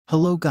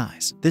Hello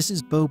guys, this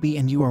is Bobby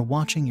and you are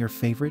watching your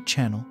favorite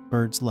channel,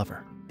 Birds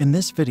Lover. In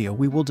this video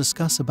we will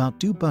discuss about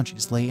do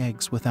budgies lay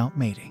eggs without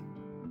mating.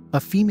 A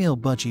female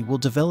budgie will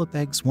develop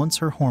eggs once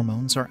her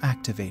hormones are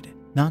activated,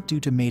 not due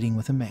to mating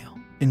with a male.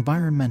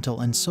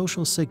 Environmental and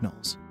social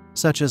signals,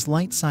 such as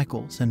light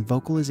cycles and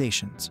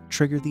vocalizations,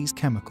 trigger these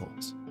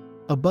chemicals.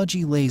 A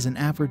budgie lays an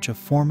average of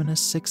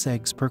 4-6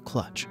 eggs per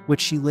clutch,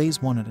 which she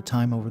lays one at a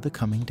time over the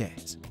coming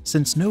days.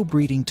 Since no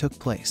breeding took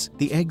place,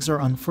 the eggs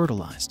are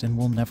unfertilized and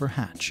will never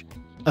hatch.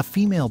 A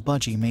female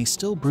budgie may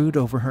still brood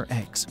over her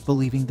eggs,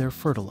 believing they're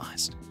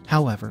fertilized.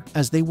 However,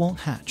 as they won't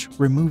hatch,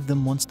 remove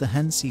them once the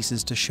hen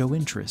ceases to show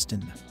interest in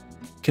them.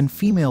 Can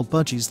female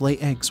budgies lay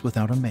eggs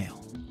without a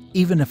male?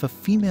 Even if a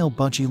female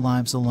budgie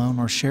lives alone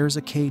or shares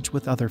a cage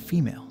with other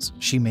females,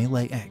 she may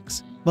lay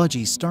eggs.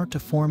 Budgies start to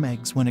form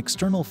eggs when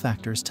external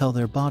factors tell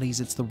their bodies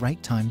it's the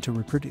right time to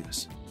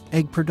reproduce.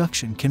 Egg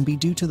production can be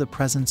due to the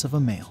presence of a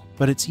male,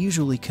 but it's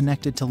usually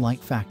connected to light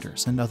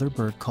factors and other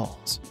bird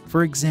calls.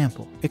 For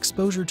example,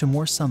 exposure to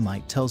more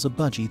sunlight tells a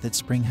budgie that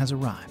spring has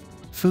arrived.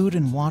 Food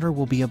and water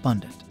will be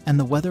abundant, and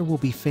the weather will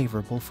be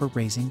favorable for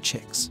raising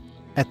chicks.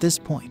 At this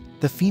point,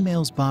 the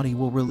female's body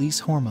will release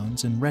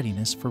hormones in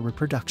readiness for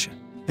reproduction.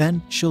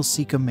 Then, she'll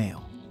seek a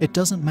male. It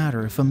doesn't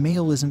matter if a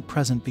male isn't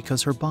present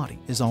because her body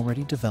is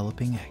already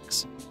developing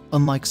eggs.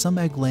 Unlike some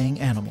egg-laying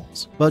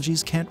animals,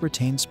 budgies can't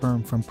retain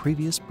sperm from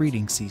previous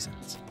breeding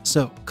seasons.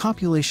 So,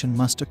 copulation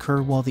must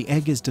occur while the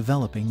egg is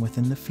developing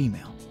within the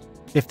female.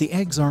 If the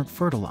eggs aren't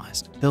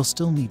fertilized, they'll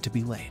still need to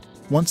be laid.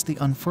 Once the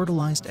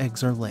unfertilized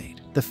eggs are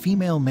laid, the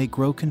female may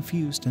grow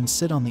confused and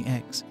sit on the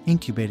eggs,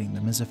 incubating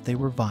them as if they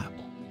were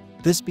viable.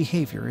 This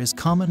behavior is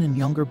common in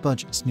younger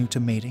budgies new to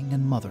mating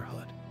and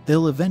motherhood.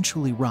 They'll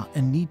eventually rot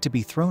and need to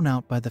be thrown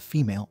out by the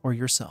female or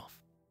yourself.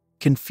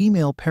 Can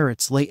female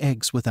parrots lay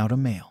eggs without a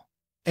male?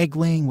 Egg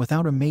laying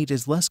without a mate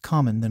is less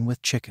common than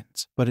with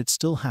chickens, but it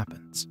still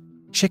happens.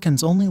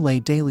 Chickens only lay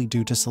daily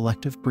due to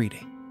selective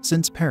breeding.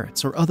 Since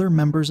parrots or other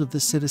members of the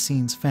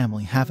Psittaceans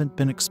family haven't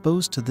been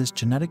exposed to this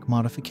genetic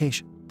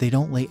modification, they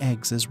don't lay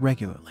eggs as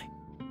regularly.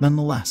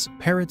 Nonetheless,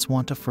 parrots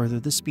want to further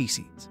the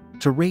species.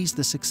 To raise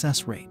the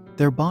success rate,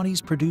 their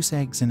bodies produce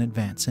eggs in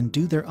advance and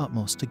do their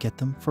utmost to get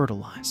them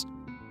fertilized.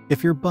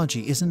 If your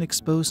budgie isn't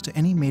exposed to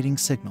any mating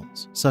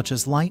signals, such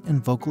as light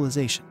and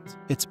vocalizations,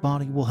 its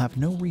body will have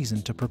no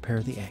reason to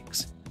prepare the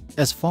eggs.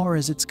 As far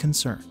as it's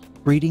concerned,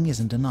 breeding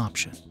isn't an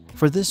option.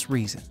 For this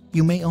reason,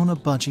 you may own a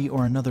budgie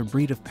or another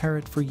breed of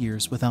parrot for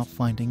years without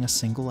finding a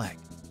single egg.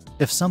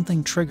 If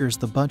something triggers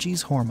the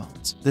budgie's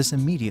hormones, this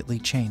immediately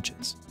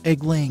changes.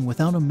 Egg laying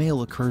without a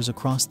male occurs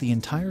across the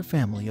entire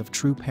family of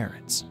true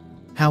parrots.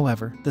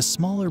 However, the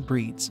smaller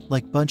breeds,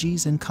 like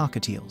budgies and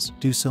cockatiels,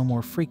 do so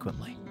more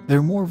frequently.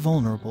 They're more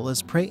vulnerable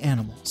as prey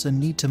animals and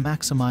need to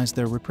maximize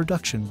their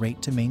reproduction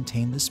rate to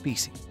maintain the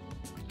species.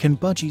 Can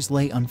budgies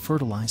lay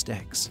unfertilized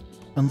eggs?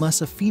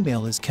 Unless a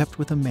female is kept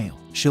with a male,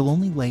 she'll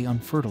only lay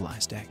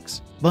unfertilized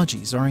eggs.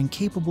 Budgies are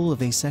incapable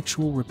of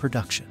asexual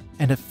reproduction,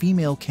 and a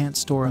female can't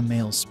store a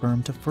male's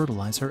sperm to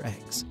fertilize her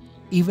eggs.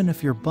 Even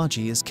if your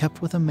budgie is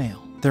kept with a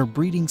male, their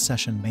breeding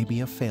session may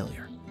be a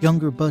failure.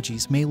 Younger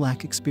budgies may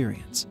lack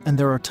experience, and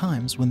there are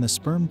times when the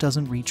sperm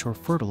doesn't reach or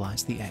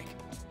fertilize the egg.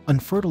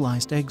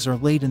 Unfertilized eggs are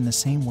laid in the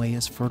same way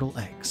as fertile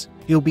eggs.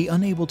 You'll be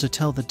unable to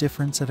tell the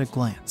difference at a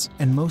glance,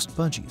 and most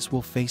budgies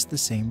will face the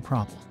same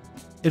problem.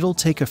 It'll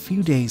take a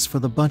few days for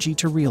the budgie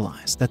to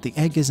realize that the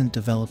egg isn't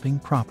developing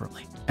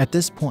properly. At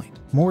this point,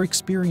 more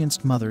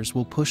experienced mothers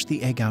will push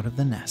the egg out of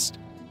the nest.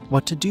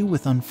 What to do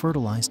with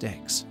unfertilized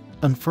eggs?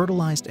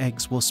 Unfertilized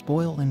eggs will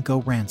spoil and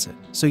go rancid,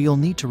 so you'll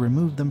need to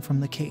remove them from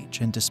the cage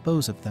and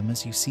dispose of them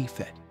as you see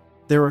fit.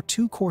 There are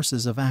two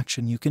courses of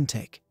action you can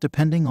take,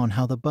 depending on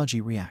how the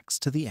budgie reacts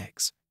to the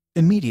eggs.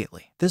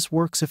 Immediately, this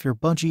works if your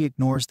budgie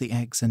ignores the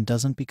eggs and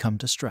doesn't become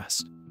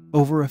distressed.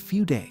 Over a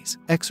few days,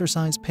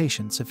 exercise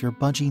patience if your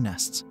budgie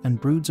nests and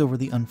broods over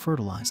the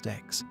unfertilized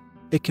eggs.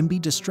 It can be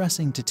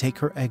distressing to take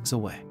her eggs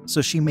away, so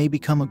she may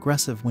become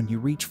aggressive when you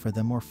reach for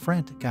them or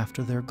frantic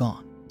after they're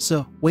gone.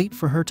 So, wait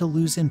for her to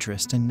lose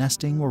interest in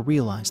nesting or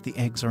realize the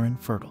eggs are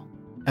infertile.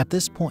 At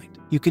this point,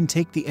 you can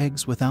take the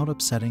eggs without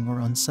upsetting or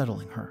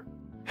unsettling her.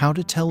 How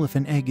to tell if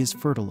an egg is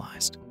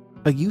fertilized?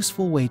 A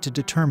useful way to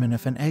determine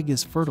if an egg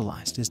is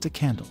fertilized is to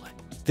candle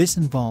it. This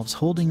involves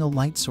holding a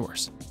light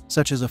source,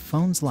 such as a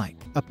phone's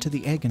light, up to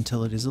the egg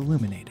until it is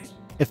illuminated.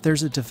 If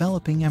there's a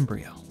developing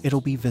embryo,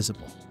 it'll be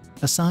visible.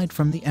 Aside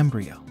from the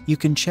embryo, you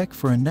can check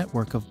for a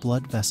network of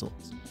blood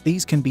vessels.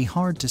 These can be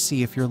hard to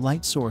see if your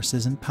light source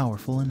isn't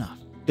powerful enough.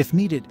 If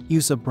needed,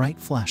 use a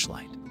bright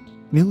flashlight.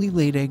 Newly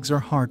laid eggs are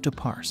hard to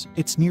parse.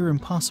 It's near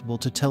impossible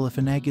to tell if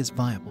an egg is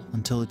viable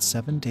until it's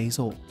 7 days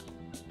old.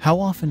 How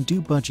often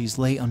do budgies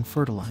lay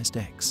unfertilized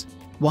eggs?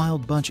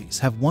 Wild budgies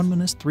have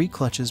 1-3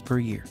 clutches per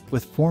year,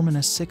 with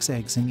 4-6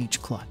 eggs in each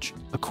clutch.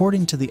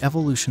 According to the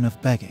evolution of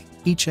begging,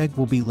 each egg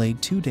will be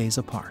laid 2 days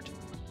apart.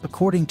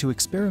 According to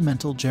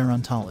experimental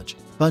gerontology,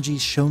 budgies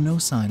show no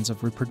signs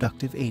of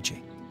reproductive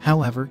aging.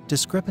 However,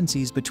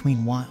 discrepancies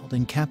between wild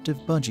and captive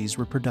budgies'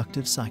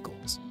 reproductive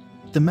cycles.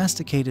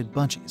 Domesticated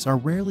budgies are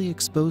rarely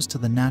exposed to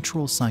the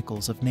natural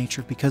cycles of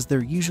nature because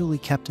they're usually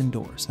kept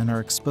indoors and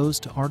are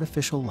exposed to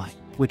artificial light,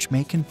 which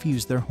may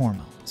confuse their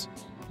hormones.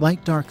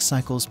 Light-dark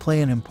cycles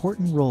play an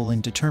important role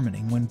in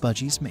determining when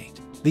budgies mate.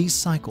 These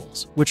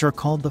cycles, which are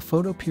called the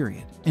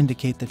photoperiod,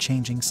 indicate the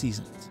changing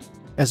seasons.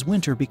 As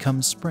winter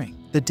becomes spring,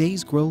 the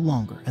days grow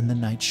longer and the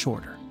nights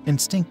shorter.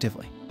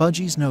 Instinctively,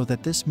 budgies know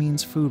that this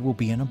means food will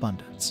be in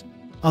abundance.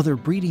 Other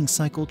breeding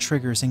cycle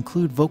triggers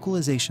include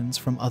vocalizations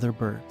from other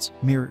birds,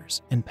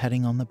 mirrors, and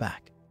petting on the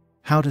back.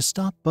 How to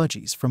stop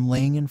budgies from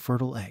laying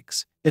infertile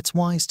eggs. It's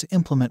wise to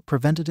implement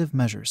preventative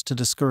measures to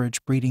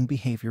discourage breeding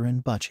behavior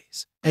in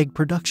budgies. Egg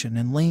production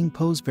and laying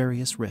pose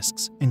various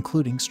risks,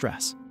 including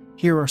stress.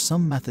 Here are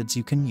some methods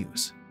you can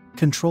use.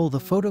 Control the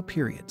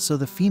photoperiod so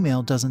the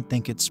female doesn't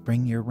think it's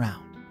spring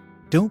year-round.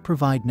 Don't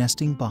provide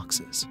nesting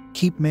boxes.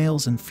 Keep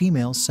males and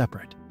females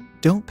separate.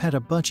 Don't pet a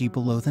budgie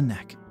below the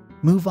neck.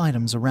 Move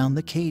items around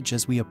the cage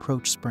as we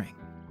approach spring.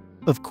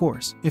 Of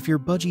course, if your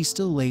budgie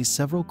still lays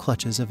several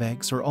clutches of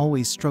eggs or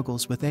always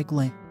struggles with egg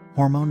laying,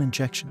 hormone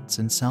injections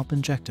and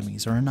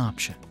salpingectomies are an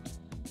option.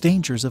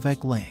 Dangers of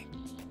egg laying.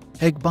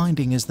 Egg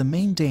binding is the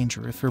main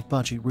danger if your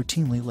budgie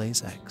routinely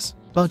lays eggs.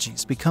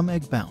 Budgies become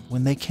egg-bound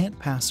when they can't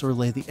pass or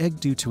lay the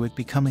egg due to it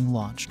becoming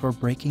lodged or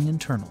breaking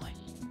internally.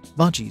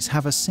 Budgies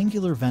have a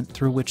singular vent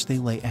through which they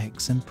lay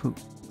eggs and poop.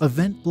 A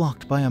vent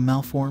blocked by a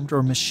malformed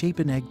or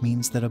misshapen egg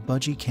means that a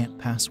budgie can't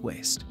pass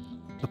waste.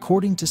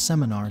 According to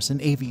seminars in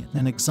avian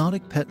and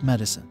exotic pet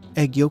medicine,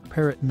 egg yolk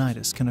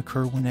peritonitis can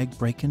occur when eggs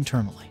break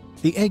internally.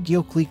 The egg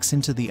yolk leaks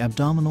into the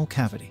abdominal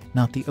cavity,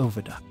 not the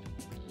oviduct.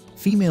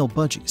 Female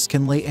budgies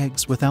can lay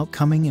eggs without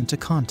coming into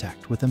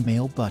contact with a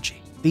male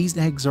budgie. These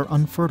eggs are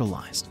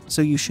unfertilized,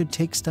 so you should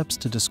take steps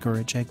to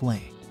discourage egg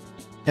laying.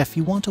 If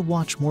you want to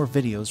watch more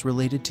videos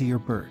related to your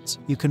birds,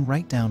 you can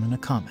write down in a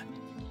comment.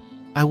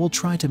 I will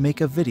try to make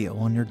a video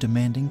on your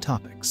demanding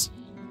topics.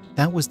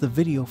 That was the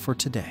video for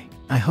today.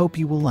 I hope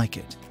you will like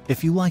it.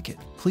 If you like it,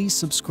 please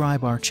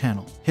subscribe our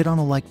channel, hit on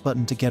a like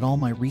button to get all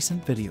my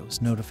recent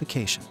videos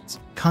notifications.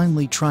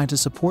 Kindly try to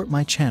support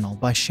my channel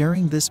by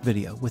sharing this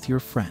video with your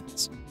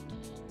friends.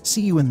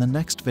 See you in the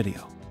next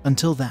video.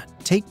 Until that,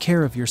 take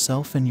care of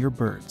yourself and your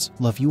birds.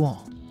 Love you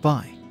all.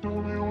 Bye.